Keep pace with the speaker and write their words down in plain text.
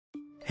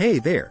Hey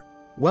there!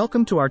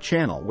 Welcome to our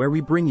channel where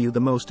we bring you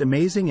the most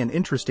amazing and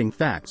interesting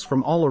facts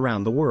from all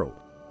around the world.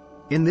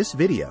 In this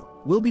video,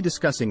 we'll be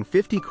discussing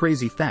 50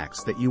 crazy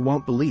facts that you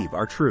won't believe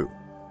are true.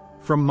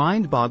 From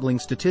mind-boggling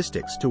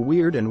statistics to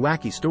weird and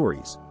wacky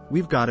stories,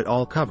 we've got it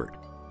all covered.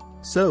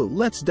 So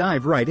let's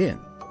dive right in.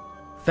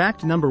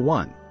 Fact number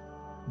 1.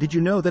 Did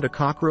you know that a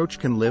cockroach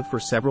can live for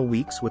several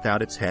weeks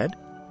without its head?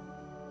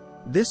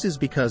 This is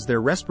because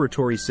their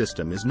respiratory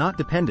system is not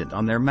dependent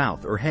on their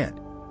mouth or head.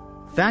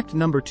 Fact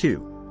number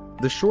 2.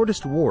 The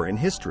shortest war in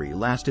history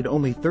lasted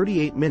only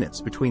 38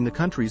 minutes between the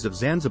countries of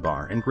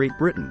Zanzibar and Great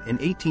Britain in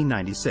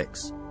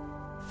 1896.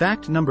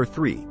 Fact number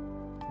 3.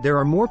 There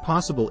are more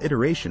possible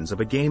iterations of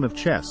a game of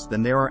chess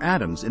than there are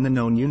atoms in the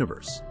known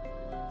universe.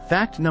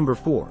 Fact number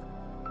 4.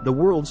 The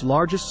world's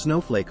largest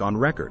snowflake on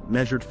record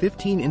measured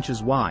 15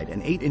 inches wide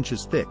and 8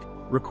 inches thick,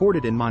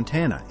 recorded in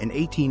Montana in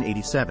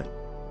 1887.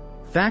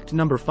 Fact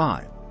number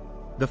 5.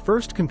 The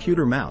first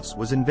computer mouse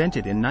was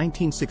invented in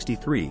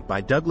 1963 by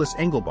Douglas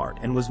Engelbart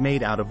and was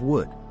made out of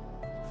wood.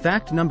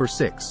 Fact number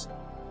 6.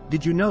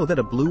 Did you know that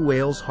a blue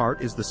whale's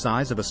heart is the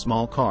size of a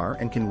small car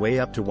and can weigh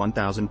up to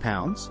 1,000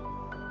 pounds?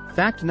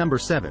 Fact number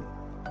 7.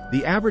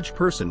 The average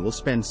person will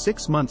spend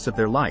 6 months of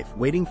their life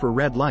waiting for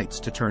red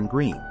lights to turn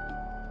green.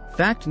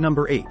 Fact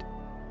number 8.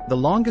 The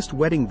longest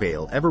wedding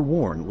veil ever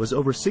worn was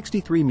over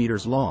 63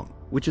 meters long,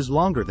 which is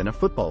longer than a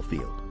football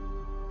field.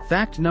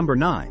 Fact number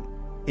 9.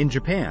 In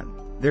Japan,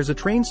 there's a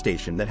train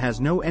station that has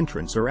no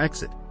entrance or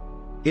exit.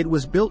 It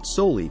was built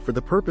solely for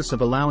the purpose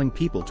of allowing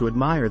people to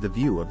admire the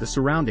view of the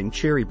surrounding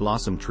cherry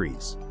blossom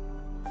trees.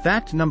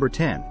 Fact number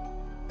 10.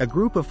 A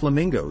group of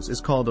flamingos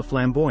is called a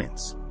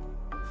flamboyance.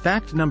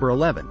 Fact number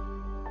 11.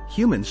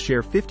 Humans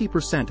share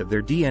 50% of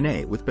their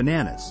DNA with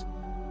bananas.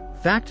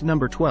 Fact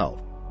number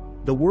 12.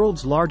 The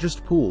world's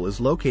largest pool is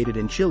located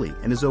in Chile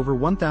and is over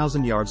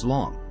 1,000 yards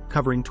long,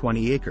 covering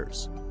 20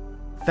 acres.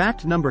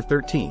 Fact number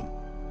 13.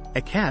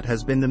 A cat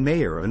has been the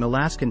mayor of an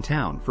Alaskan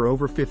town for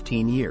over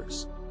 15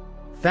 years.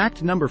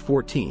 Fact number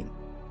 14.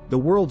 The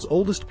world's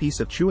oldest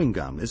piece of chewing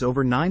gum is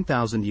over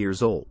 9,000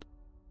 years old.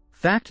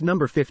 Fact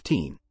number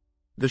 15.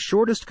 The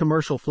shortest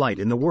commercial flight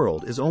in the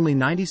world is only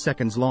 90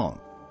 seconds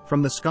long,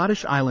 from the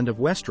Scottish island of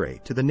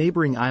Westray to the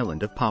neighboring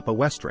island of Papa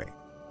Westray.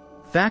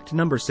 Fact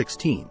number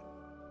 16.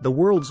 The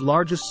world's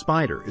largest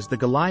spider is the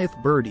Goliath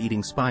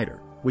bird-eating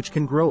spider, which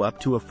can grow up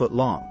to a foot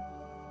long.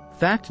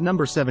 Fact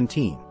number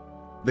 17.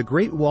 The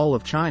Great Wall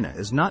of China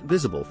is not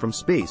visible from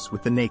space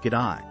with the naked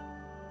eye.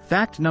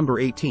 Fact number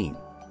 18.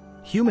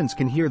 Humans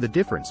can hear the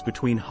difference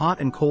between hot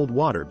and cold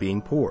water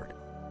being poured.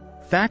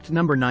 Fact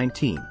number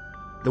 19.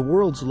 The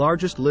world's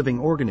largest living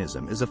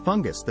organism is a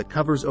fungus that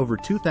covers over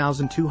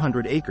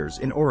 2,200 acres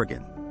in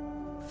Oregon.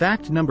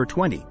 Fact number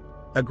 20.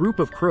 A group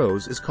of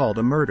crows is called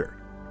a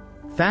murder.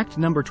 Fact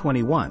number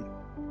 21.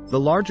 The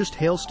largest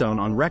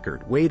hailstone on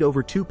record weighed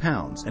over 2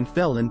 pounds and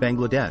fell in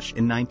Bangladesh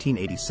in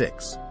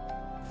 1986.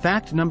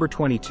 Fact number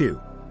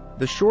 22.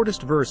 The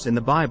shortest verse in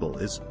the Bible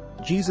is,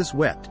 Jesus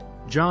wept,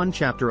 John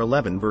chapter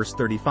 11 verse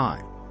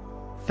 35.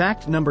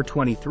 Fact number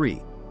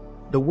 23.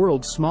 The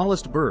world's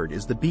smallest bird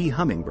is the bee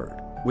hummingbird,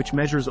 which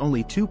measures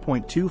only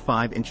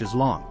 2.25 inches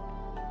long.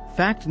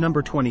 Fact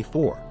number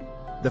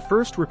 24. The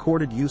first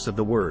recorded use of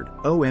the word,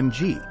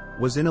 OMG,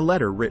 was in a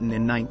letter written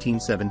in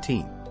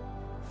 1917.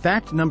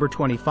 Fact number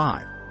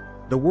 25.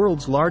 The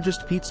world's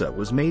largest pizza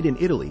was made in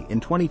Italy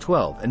in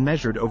 2012 and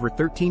measured over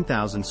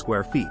 13,000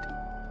 square feet.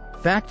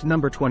 Fact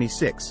number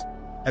 26.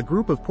 A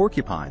group of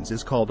porcupines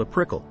is called a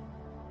prickle.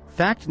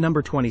 Fact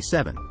number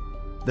 27.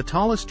 The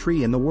tallest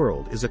tree in the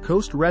world is a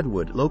coast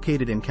redwood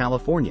located in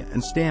California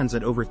and stands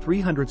at over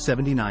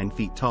 379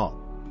 feet tall.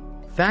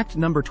 Fact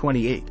number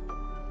 28.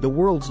 The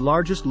world's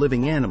largest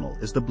living animal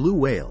is the blue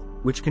whale,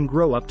 which can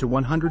grow up to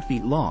 100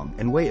 feet long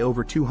and weigh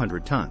over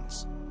 200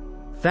 tons.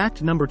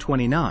 Fact number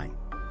 29.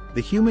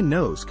 The human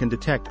nose can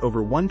detect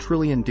over 1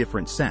 trillion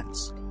different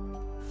scents.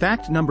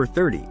 Fact number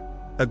 30.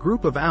 A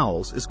group of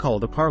owls is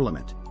called a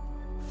parliament.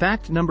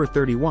 Fact number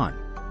 31.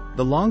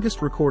 The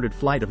longest recorded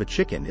flight of a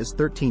chicken is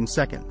 13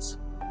 seconds.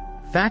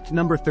 Fact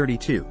number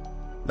 32.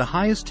 The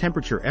highest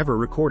temperature ever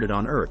recorded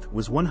on Earth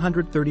was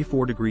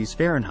 134 degrees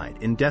Fahrenheit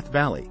in Death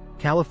Valley,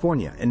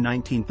 California in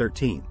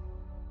 1913.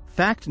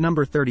 Fact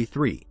number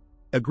 33.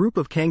 A group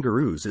of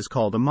kangaroos is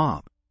called a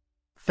mob.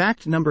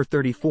 Fact number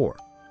 34.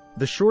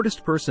 The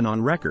shortest person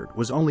on record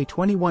was only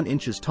 21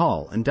 inches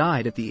tall and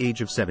died at the age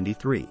of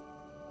 73.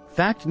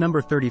 Fact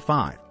number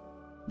 35.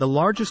 The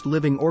largest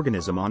living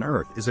organism on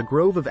Earth is a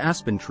grove of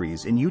aspen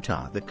trees in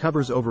Utah that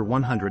covers over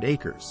 100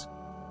 acres.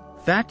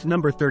 Fact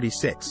number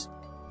 36.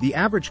 The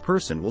average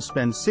person will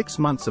spend 6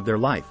 months of their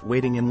life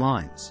waiting in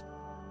lines.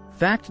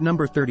 Fact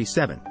number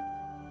 37.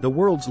 The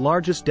world's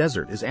largest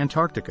desert is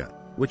Antarctica,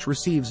 which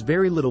receives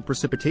very little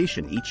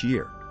precipitation each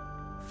year.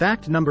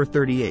 Fact number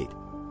 38.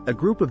 A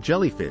group of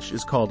jellyfish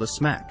is called a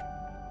smack.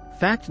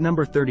 Fact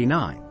number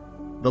 39.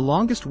 The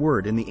longest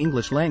word in the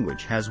English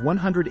language has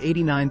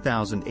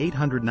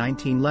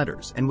 189,819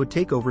 letters and would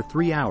take over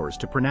 3 hours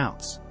to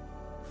pronounce.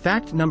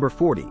 Fact number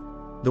 40.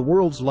 The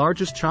world's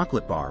largest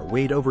chocolate bar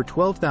weighed over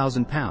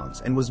 12,000 pounds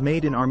and was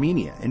made in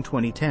Armenia in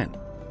 2010.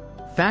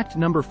 Fact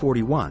number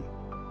 41.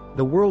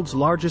 The world's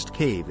largest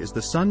cave is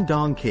the Sun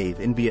Dong Cave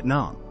in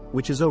Vietnam,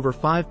 which is over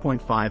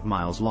 5.5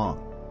 miles long.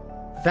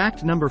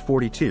 Fact number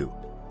 42.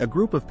 A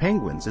group of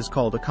penguins is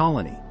called a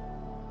colony.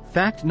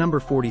 Fact number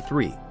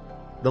 43.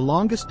 The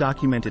longest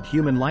documented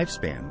human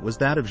lifespan was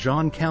that of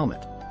Jean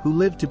Calment, who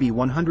lived to be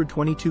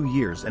 122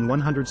 years and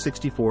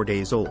 164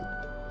 days old.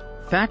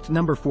 Fact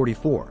number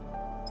 44.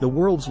 The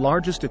world's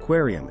largest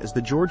aquarium is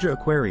the Georgia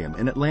Aquarium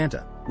in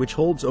Atlanta, which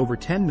holds over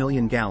 10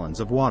 million gallons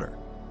of water.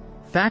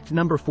 Fact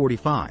number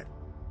 45.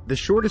 The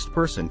shortest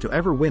person to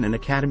ever win an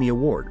Academy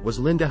Award was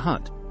Linda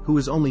Hunt, who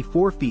is only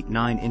 4 feet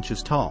 9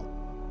 inches tall.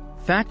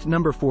 Fact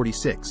number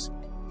 46.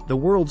 The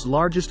world's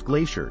largest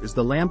glacier is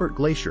the Lambert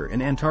Glacier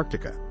in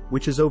Antarctica,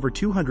 which is over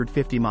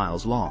 250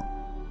 miles long.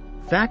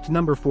 Fact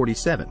number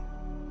 47.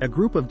 A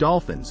group of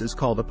dolphins is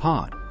called a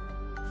pod.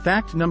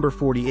 Fact number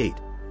 48.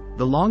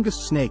 The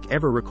longest snake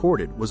ever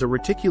recorded was a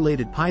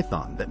reticulated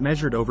python that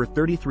measured over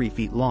 33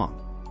 feet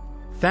long.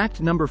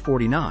 Fact number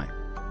 49.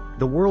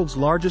 The world's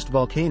largest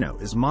volcano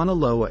is Mauna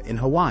Loa in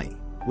Hawaii,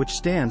 which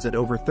stands at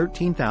over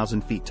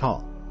 13,000 feet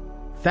tall.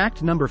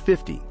 Fact number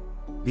 50.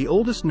 The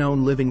oldest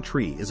known living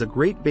tree is a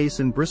Great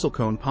Basin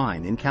bristlecone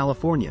pine in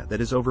California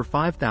that is over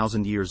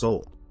 5,000 years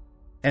old.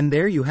 And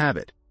there you have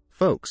it,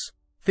 folks.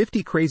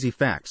 50 crazy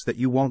facts that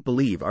you won't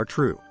believe are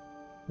true.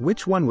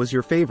 Which one was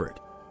your favorite?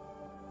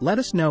 Let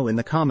us know in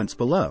the comments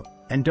below,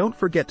 and don't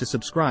forget to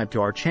subscribe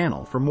to our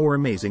channel for more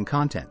amazing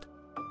content.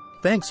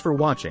 Thanks for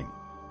watching.